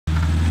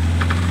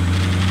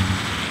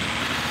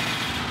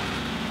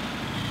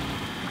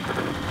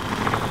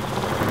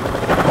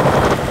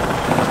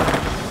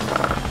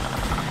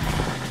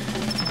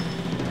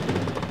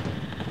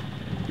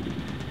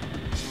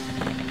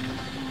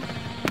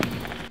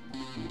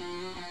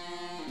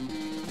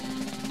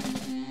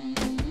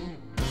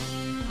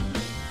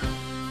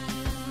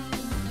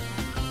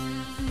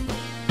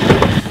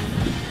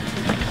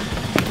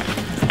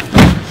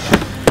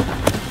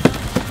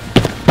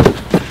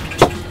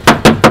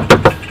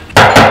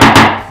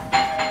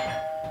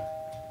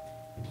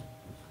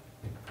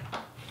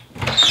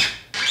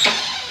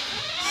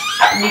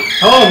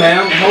Hello,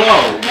 ma'am.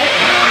 Hello.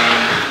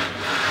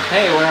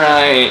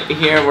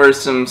 Hey, we're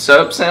some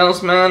soap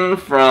salesmen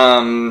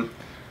from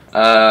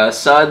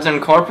Suds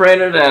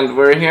Incorporated, and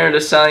we're here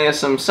to sell you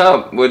some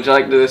soap. Would you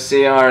like to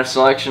see our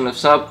selection of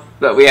soap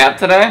that we have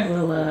today?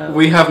 Well,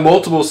 We have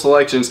multiple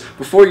selections.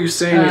 Before you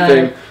say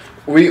anything,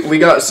 we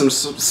got some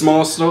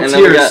small soaps And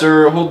then here,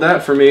 sir. Hold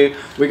that for me.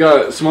 We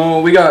got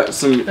small. We got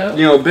some,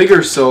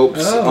 bigger soaps.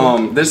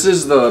 Oh. This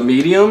is the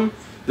medium.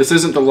 This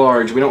isn't the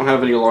large. We don't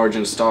have any large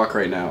in stock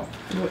right now.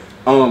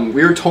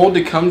 We were told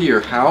to come to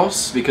your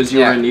house because you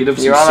were in need of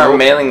some soap. You're on our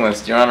mailing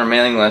list. You're on our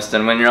mailing list,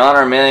 and when you're on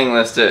our mailing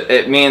list,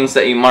 it means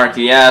that you marked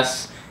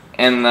yes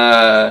in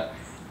the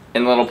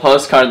little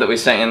postcard that we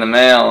sent you in the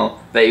mail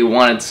that you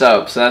wanted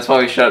soap. So that's why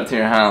we showed up to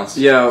your house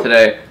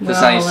today to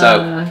sell you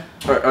soap.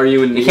 Are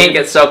you in need? You can't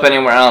get soap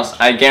anywhere else.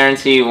 I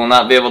guarantee you will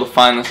not be able to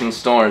find this in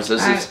stores.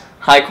 This is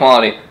high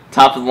quality,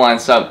 top of the line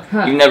soap.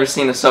 You've never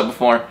seen this soap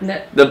before. No.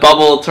 The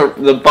bubble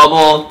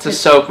to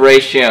soap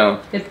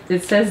ratio.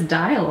 It says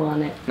dial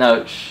on it.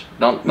 No,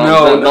 don't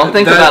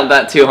think about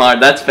that too hard.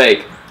 That's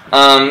fake.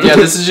 Yeah,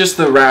 this is just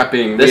the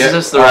wrapping. This is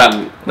just the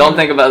wrap. Don't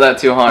think about that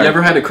too hard. You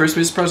ever had a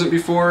Christmas present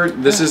before?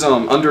 This is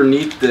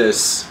underneath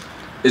this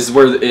is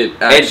where it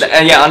actually.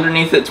 Yeah,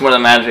 underneath it's where the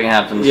magic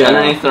happens. Yeah.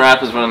 Underneath the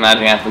wrap is where the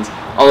magic happens.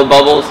 All the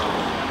bubbles.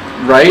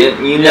 Right?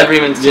 You never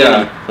even see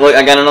them. Look,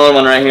 I got another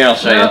one right here. I'll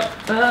show you.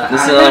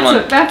 This is another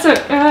one. That's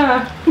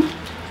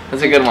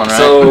a good one, right?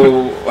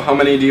 So, how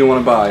many do you want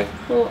to buy?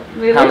 Well,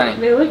 How many?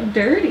 They look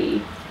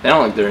dirty. They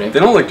don't look dirty. They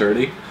don't look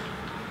dirty.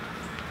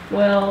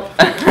 Well,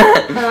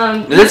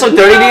 does this look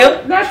dirty to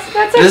you? That's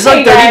okay, Does this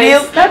look dirty to you?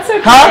 That's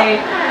okay.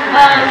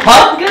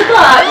 Huh? Good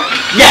luck.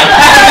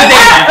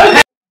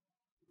 Yeah.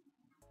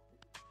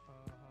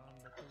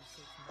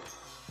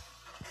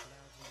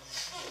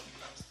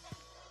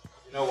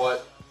 You know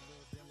what?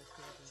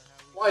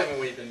 Why haven't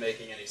we been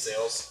making any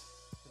sales?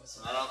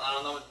 Listen, I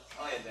don't know what to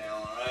tell you,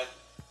 Dale. All right.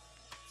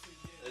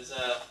 There's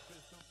I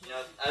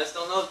just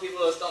don't know if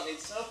people just don't need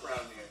soap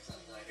around here or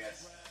something. I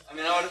guess. I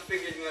mean, I would have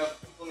figured, if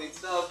people need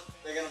soap,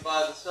 they're gonna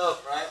buy the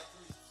soap, right?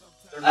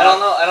 I don't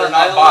know. I don't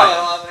have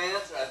an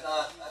answer. I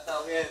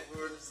thought we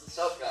were just the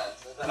soap guys.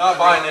 They're not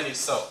buying any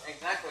soap.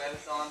 Exactly. I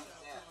just don't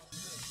understand.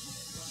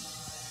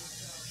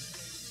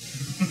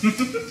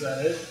 Is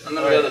that it? I'm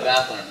gonna go to the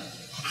bathroom.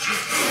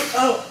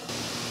 Oh.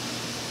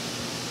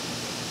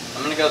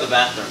 I'm gonna go to the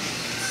bathroom.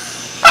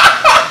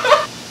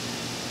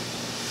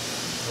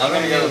 I'm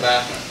gonna go to the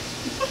bathroom.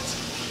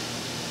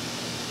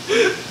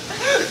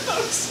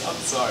 I'm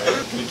sorry.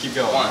 Can you keep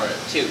going? 1,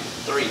 2,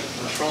 3,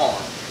 control.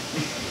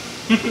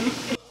 I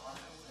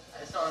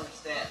just don't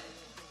understand.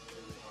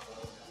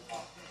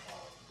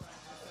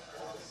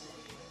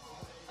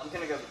 I'm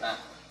gonna go to the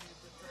bathroom.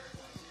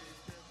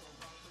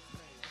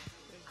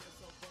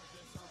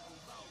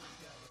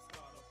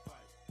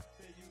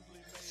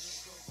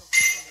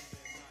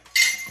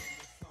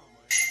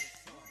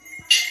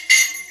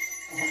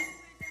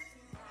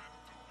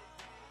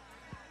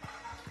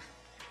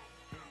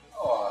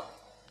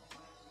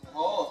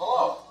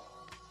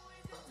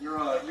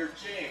 You're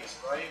James,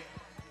 right?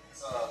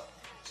 It's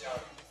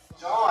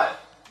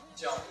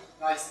John.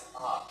 Nice.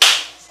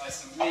 It's nice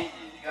to meet you.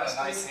 You got a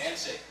nice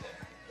handshake there.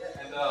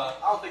 And I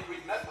don't think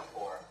we've met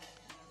before.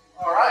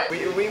 All right.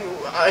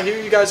 I hear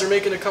you guys are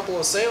making a couple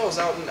of sales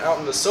out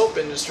in the soap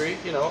industry.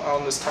 Out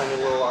in this tiny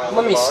little island.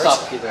 Let me of ours.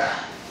 stop you there.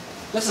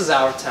 This is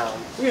our town.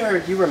 We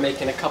heard you were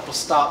making a couple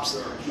stops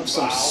of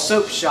some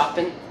soap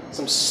shopping,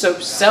 some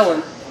soap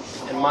selling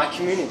in my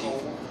community.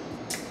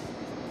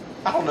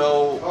 I don't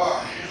know.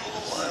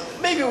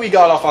 Maybe we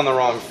got off on the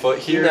wrong foot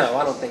here. No,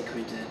 I don't think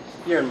we did.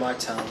 You're in my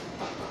town.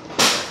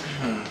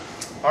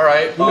 All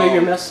right. You know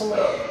you're messing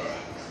with?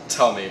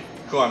 Tell me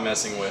who I'm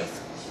messing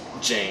with.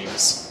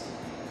 James.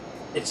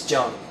 It's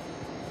Johnny.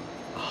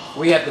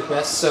 We have the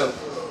best soap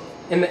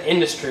in the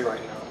industry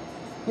right now.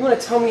 You want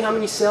to tell me how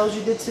many sales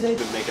you did today?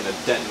 Been making a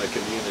dent in the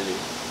community.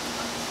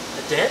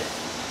 A dent?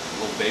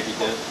 A little baby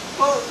dent.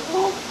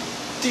 Well,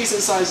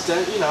 decent sized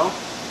dent.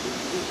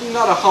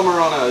 Not a Hummer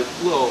on a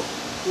little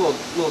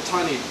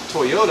tiny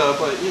Toyota,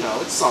 but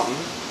it's something.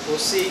 Well,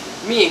 see,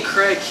 me and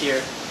Craig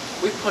here,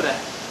 we put a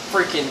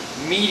freaking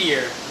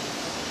meteor.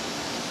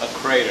 A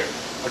crater.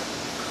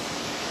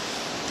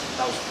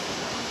 That was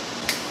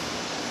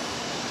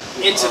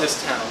into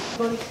this town.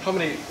 How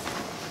many?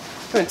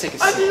 I'm gonna take a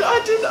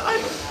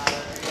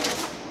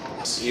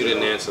seat. You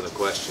didn't answer the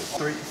question.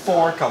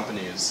 4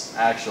 companies,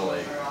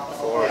 actually.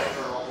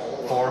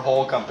 4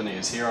 whole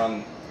companies here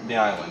on the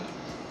island.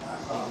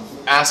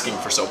 Asking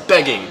for soap,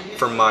 begging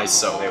for my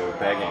soap. They were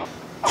begging.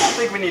 I don't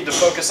think we need to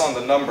focus on the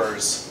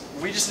numbers.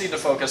 We just need to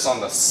focus on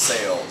the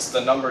sales,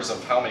 the numbers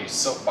of how many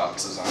soap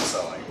boxes I'm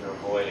selling. You're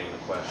avoiding the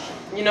question.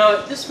 You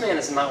know, this man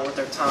is not worth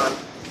our time.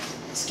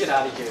 Let's get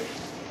out of here.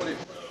 What do you...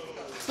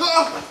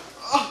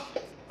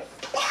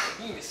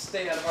 You need to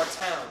stay out of our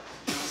town.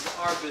 This is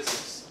our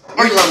business.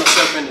 We run the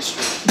soap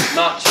industry,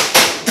 not you.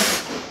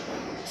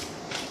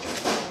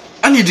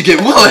 I need to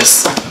get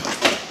Willis!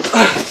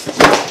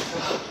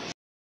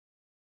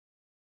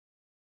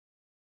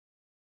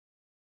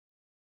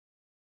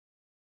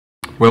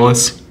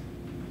 Willis,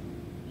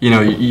 you know,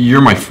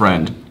 you're my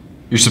friend.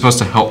 You're supposed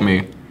to help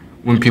me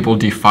when people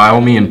defile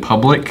me in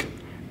public,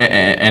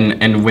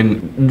 and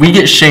when we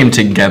get shamed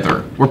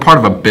together. We're part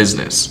of a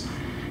business.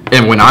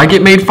 And when I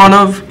get made fun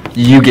of,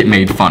 you get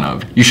made fun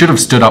of. You should have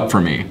stood up for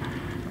me.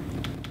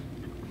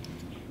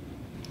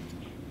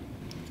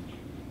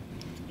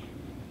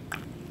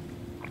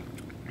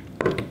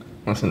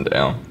 Listen,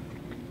 Dale.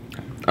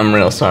 I'm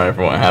real sorry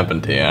for what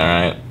happened to you,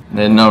 alright?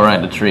 They had no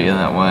right to treat you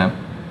that way.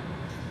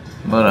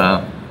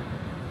 But,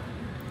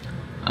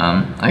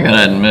 I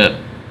gotta admit,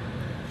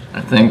 I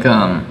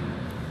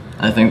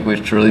think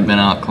we've truly been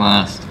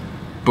outclassed.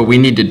 But we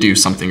need to do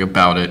something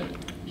about it.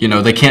 You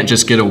know, they can't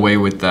just get away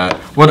with that.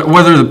 What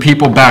are the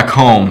people back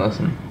home?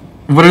 Listen.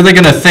 What are they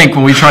gonna think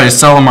when we try to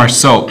sell them our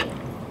soap?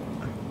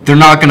 They're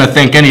not gonna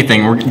think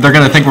anything. They're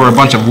gonna think we're a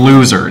bunch of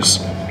losers.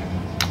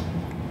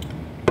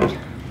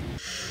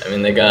 I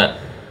mean, they got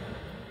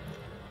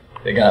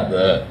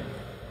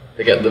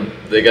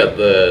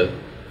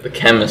the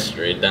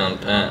chemistry down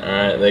pat,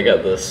 alright? They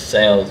got the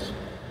sales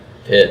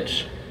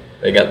pitch.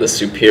 They got the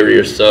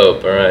superior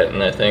soap, alright?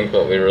 And I think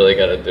what we really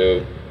gotta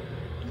do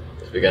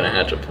is we gotta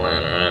hatch a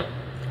plan, alright?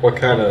 What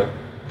kind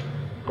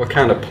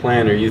of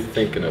plan are you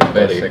thinking of,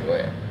 buddy?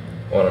 Basically,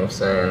 what I'm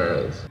saying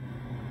is,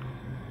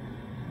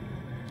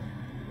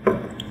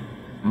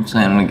 I'm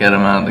saying we get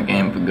him out of the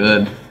game for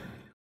good.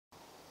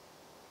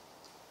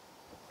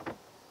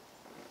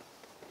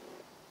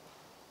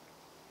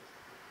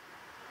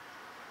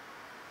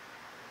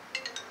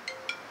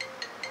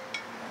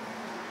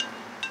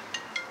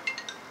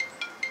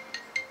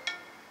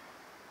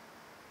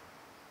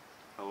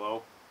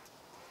 Hello?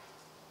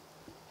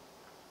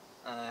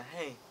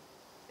 Hey,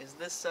 is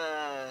this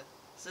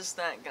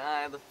that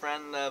guy, the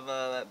friend of,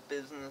 that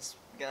business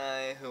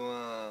guy who,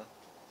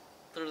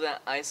 threw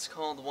that ice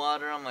cold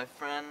water on my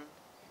friend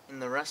in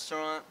the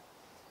restaurant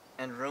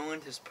and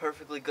ruined his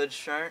perfectly good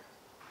shirt?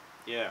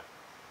 Yeah.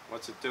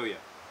 What's it do you?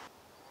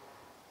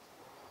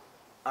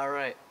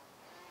 Alright,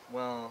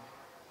 well,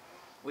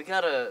 we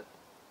gotta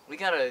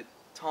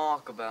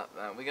talk about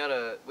that. We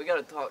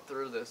gotta talk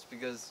through this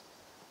because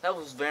that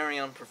was very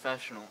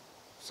unprofessional.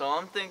 So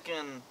I'm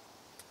thinking,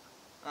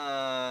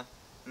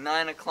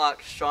 9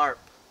 o'clock sharp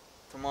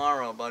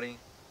tomorrow, buddy.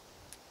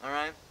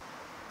 Alright?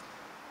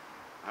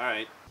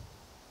 Alright.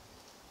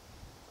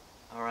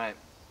 Alright.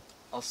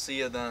 I'll see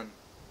you then.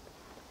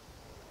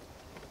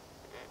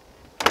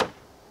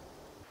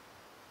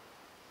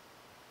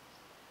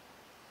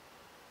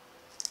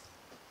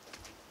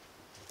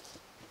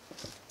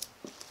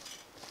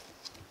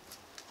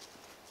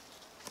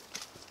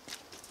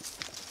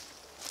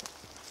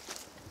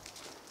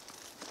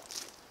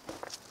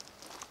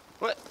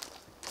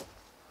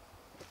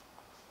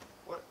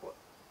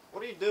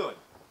 What are you doing?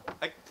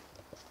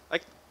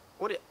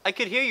 I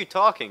could hear you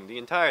talking the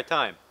entire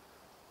time.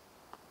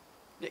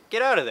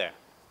 Get out of there.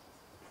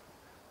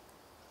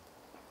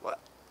 What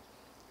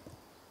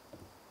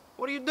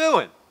are you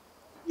doing?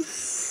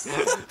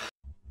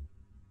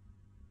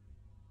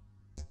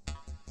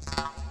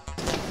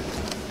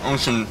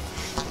 Listen,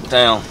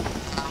 Dale.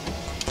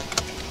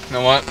 You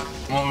know what?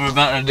 What we're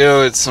about to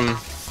do is some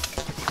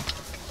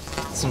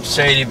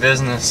shady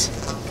business.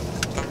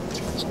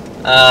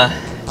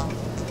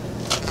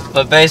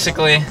 But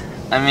basically,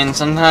 I mean,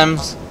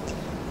 sometimes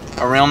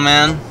a real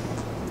man,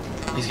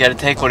 he's got to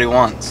take what he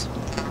wants.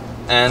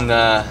 And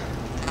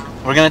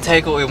we're gonna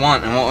take what we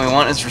want, and what we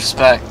want is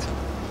respect.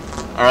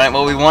 Alright,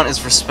 what we want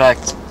is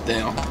respect,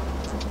 Dale.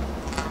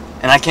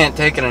 And I can't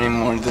take it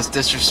anymore, this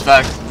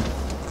disrespect.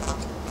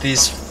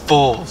 These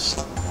fools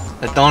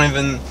that don't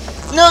even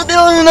know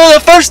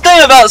the first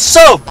thing about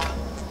soap.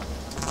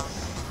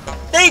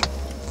 They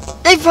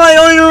probably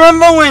don't even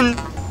remember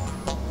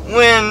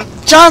when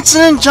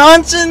Johnson &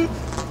 Johnson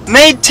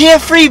made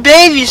tear-free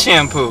baby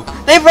shampoo.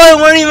 They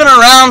probably weren't even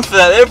around for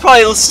that. They were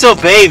probably still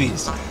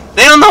babies.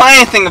 They don't know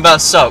anything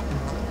about soap.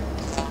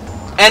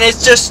 And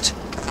it's just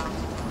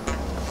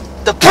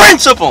the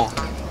principle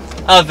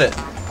of it.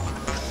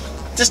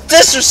 Just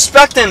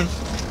disrespecting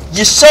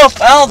your soap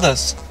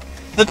elders.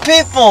 The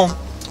people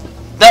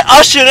that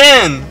ushered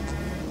in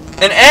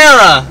an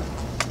era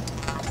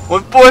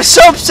where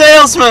soap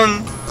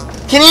salesmen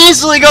can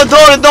easily go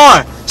door to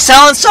door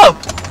selling soap.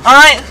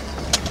 Alright?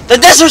 The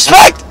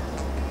disrespect!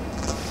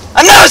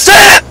 I've never seen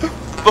it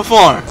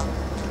before!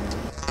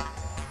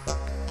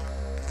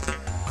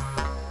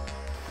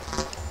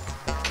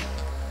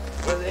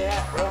 Where they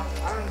at, bro?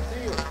 I don't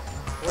see you.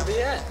 Where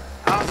they at?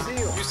 I don't see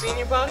you. You see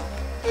anybody?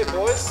 Hey,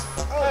 boys.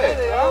 Oh,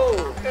 hey,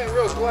 bro. Hey,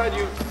 real glad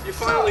you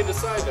finally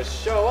decided to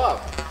show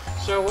up.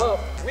 Show up?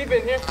 We've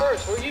been here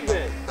first. Where you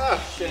been? Oh,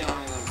 shit.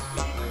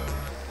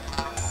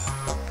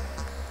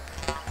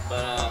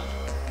 But,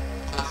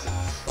 listen.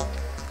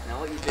 Now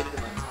what you did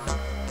to my mom,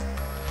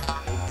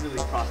 you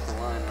really crossed the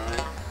line,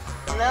 alright?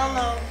 And I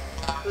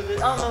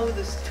don't know who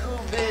this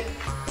 2-bit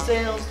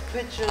sales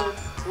pitcher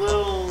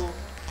little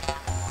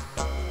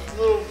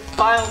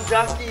file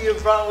jockey you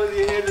brought with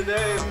you here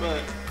today,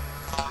 but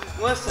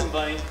listen,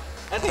 buddy,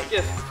 I think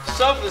your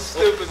soap is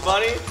stupid,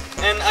 buddy,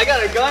 and I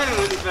got a gun in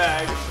this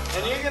bag.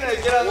 And you're gonna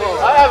get on the ground.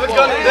 I have a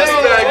gun in this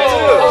bag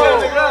too.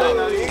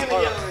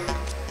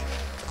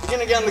 You're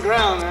gonna get on the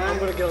ground, man. I'm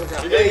gonna get on the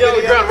ground. You're gonna get on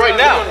the ground right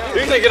now.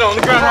 You're gonna get on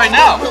the ground right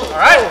now. All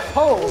right?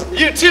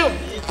 You too,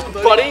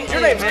 buddy.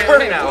 Your name's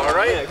Kurt now. All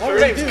right? Your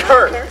name's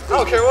Kurt. I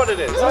don't care what it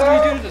is.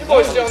 You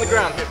boys stay on the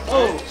ground here.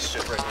 Oh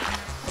shit! Right here.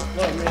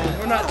 Look, man,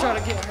 we're not trying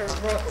to get hurt,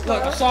 bro.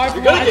 Look, I'm sorry for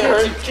You're gonna what I get did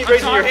hurt. to you. Keep I'm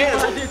raising sorry your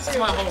hands. for what I did to you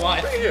my whole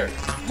life. Right here.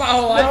 My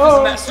whole life is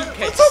in that suitcase.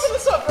 Let's open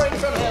this up right in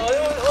front of him.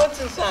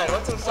 What's inside?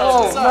 What's inside?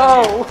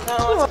 Oh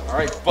no! All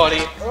right, buddy.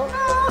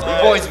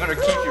 You boys better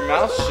keep your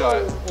mouth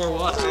shut. Or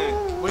what?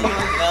 What do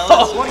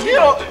you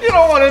want? You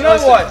don't want to know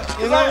what.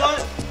 You know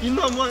what? You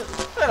know what?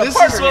 This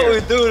is what we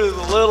do to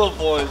the little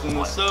boys in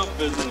the soap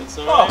business,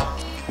 alright?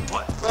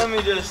 Let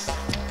me just...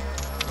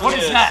 What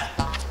is that?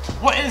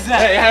 What is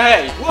that?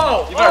 Hey.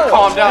 Whoa! You better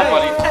calm down,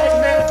 buddy.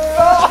 Hey,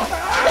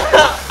 man!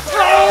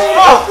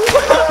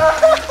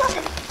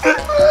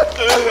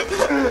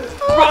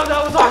 Bro,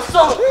 that was our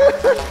soap!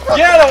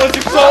 Yeah, that was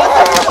your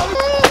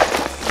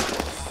soul.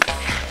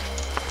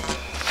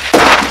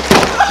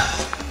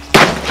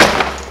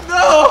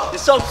 No! Your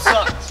soap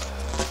sucks.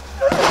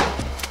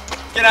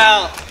 Get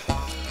out.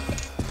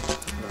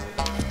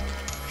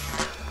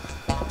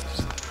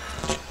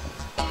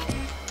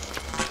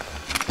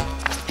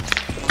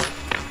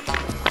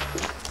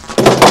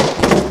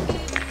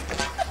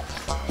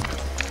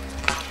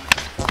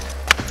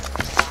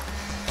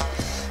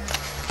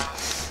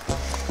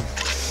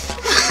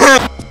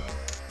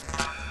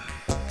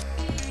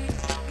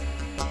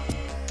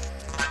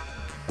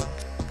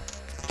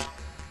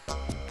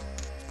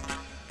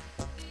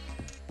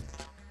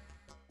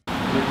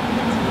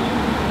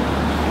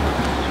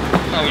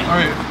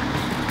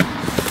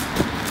 Alright.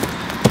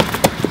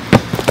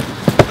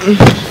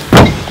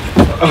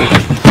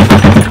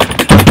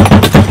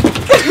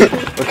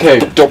 Okay,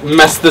 don't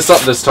mess this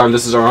up this time.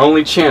 This is our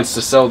only chance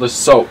to sell this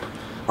soap.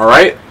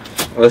 Alright?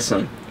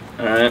 Listen,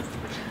 alright?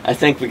 I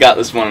think we got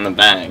this one in the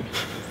bag.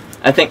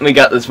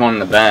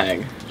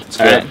 That's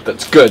Alright.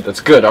 good. That's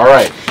good.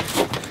 Alright.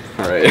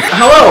 Alright.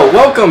 Hello,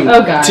 welcome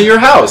Oh, God. to your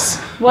house.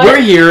 What? We're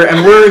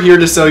here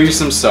to sell you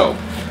some soap.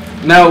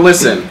 Now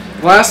listen,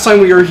 last time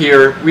we were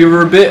here, we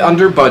were a bit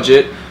under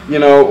budget. You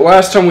know,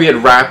 last time we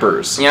had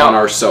wrappers Yep. on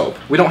our soap.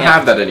 We don't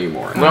have that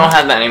anymore. We don't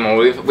have that anymore.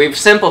 We've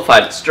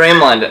simplified it,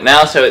 streamlined it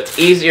now, so it's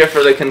easier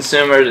for the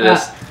consumer to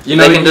just You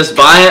know, they can just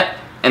buy it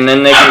and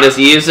then they can just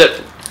use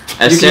it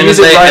as You can soon use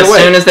as it they right away.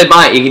 soon as they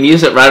buy it. You can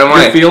use it right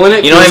away. You're feeling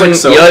it? You don't Feels even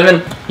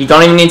like soap. you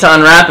don't even need to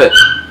unwrap it.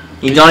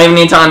 You don't even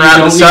need to unwrap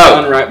You the don't need to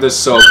soap. unwrap this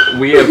soap.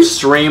 We have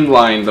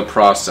streamlined the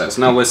process.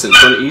 Now listen,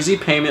 for an easy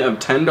payment of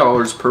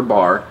 $10 per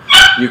bar,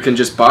 you can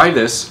just buy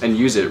this and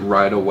use it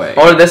right away.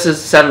 Or this is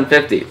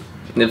 $7.50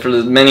 for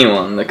the mini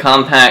one, the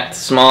compact,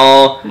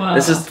 small. Wow.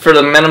 This is for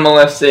the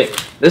minimalistic.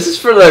 This is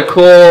for the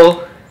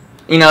cool.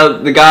 You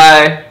know, the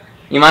guy.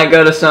 You might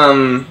go to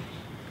some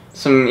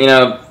you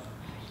know.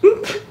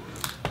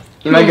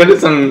 You might go to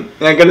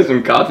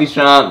some coffee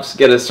shops,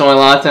 get a soy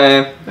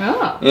latte.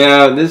 Oh. You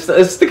know, this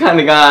is the kind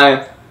of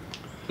guy.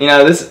 You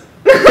know, this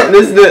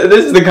this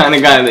is the kind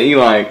of guy that you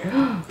like.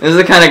 This is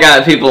the kind of guy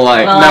that people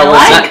like. Well, Now I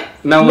listen.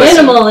 like Now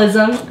listen.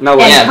 minimalism Now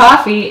and listen.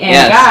 coffee and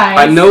Yes. guys.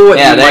 I know what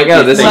Yeah, you there might you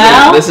go. be thinking.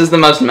 Well- This is the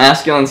most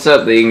masculine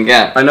soap that you can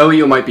get. I know what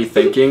you might be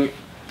thinking.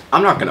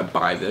 I'm not gonna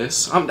buy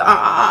this.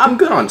 I'm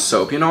good on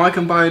soap. You know, I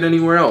can buy it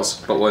anywhere else.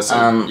 But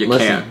listen, you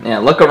listen, can't. Yeah,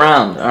 look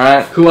around. All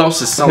right. Who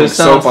else is selling Who's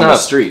selling soap on the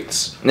soap?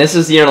 streets? This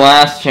is your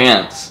last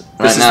chance.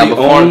 Right This is now, the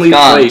before only it's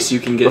gone. place you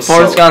can get Before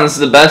soap. it's gone, this is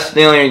the best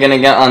deal you're gonna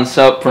get on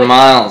soap for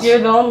miles. You're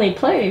the only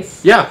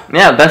place. Yeah.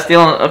 Yeah, best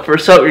deal for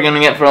soap you're gonna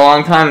get for a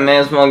long time. May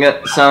as well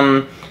get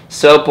some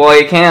soap while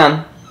you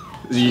can.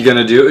 You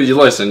gonna do? You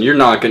listen. You're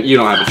not gonna. You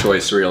don't have a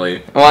choice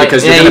really, Well,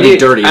 because yeah, you're gonna you be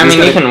do- dirty. I Who's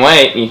mean, you gonna- can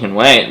wait. You can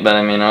wait, but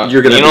I mean,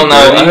 You're gonna you be don't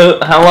know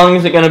dirty? how long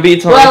is it gonna be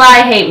till. Well,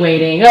 I hate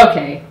waiting.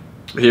 Okay.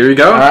 Here you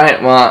go. All right.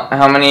 Well,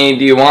 how many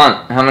do you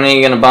want? How many are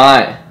you gonna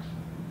buy?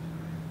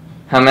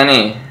 How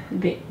many?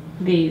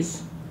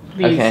 These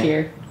Okay.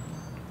 here.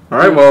 All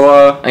right.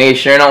 Well, Are you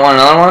sure you don't want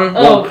another one?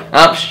 Oh.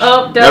 Oh,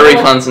 Oh, no double.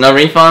 refunds. No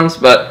refunds.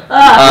 But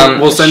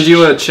we'll send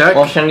you a check.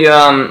 We'll send you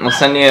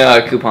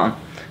a coupon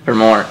for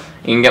more.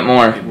 You can get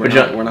more.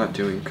 We're not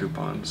doing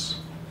coupons.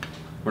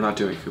 We're not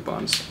doing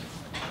coupons.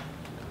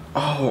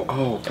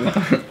 Oh.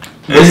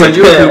 We'll send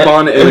you a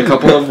coupon in a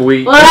couple of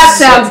weeks. Well, that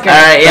sounds good. All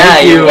right. Yeah.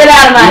 Thank you. Get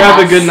out of my You have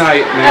house. a good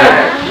night,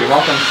 man. You're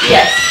welcome.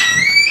 Yes.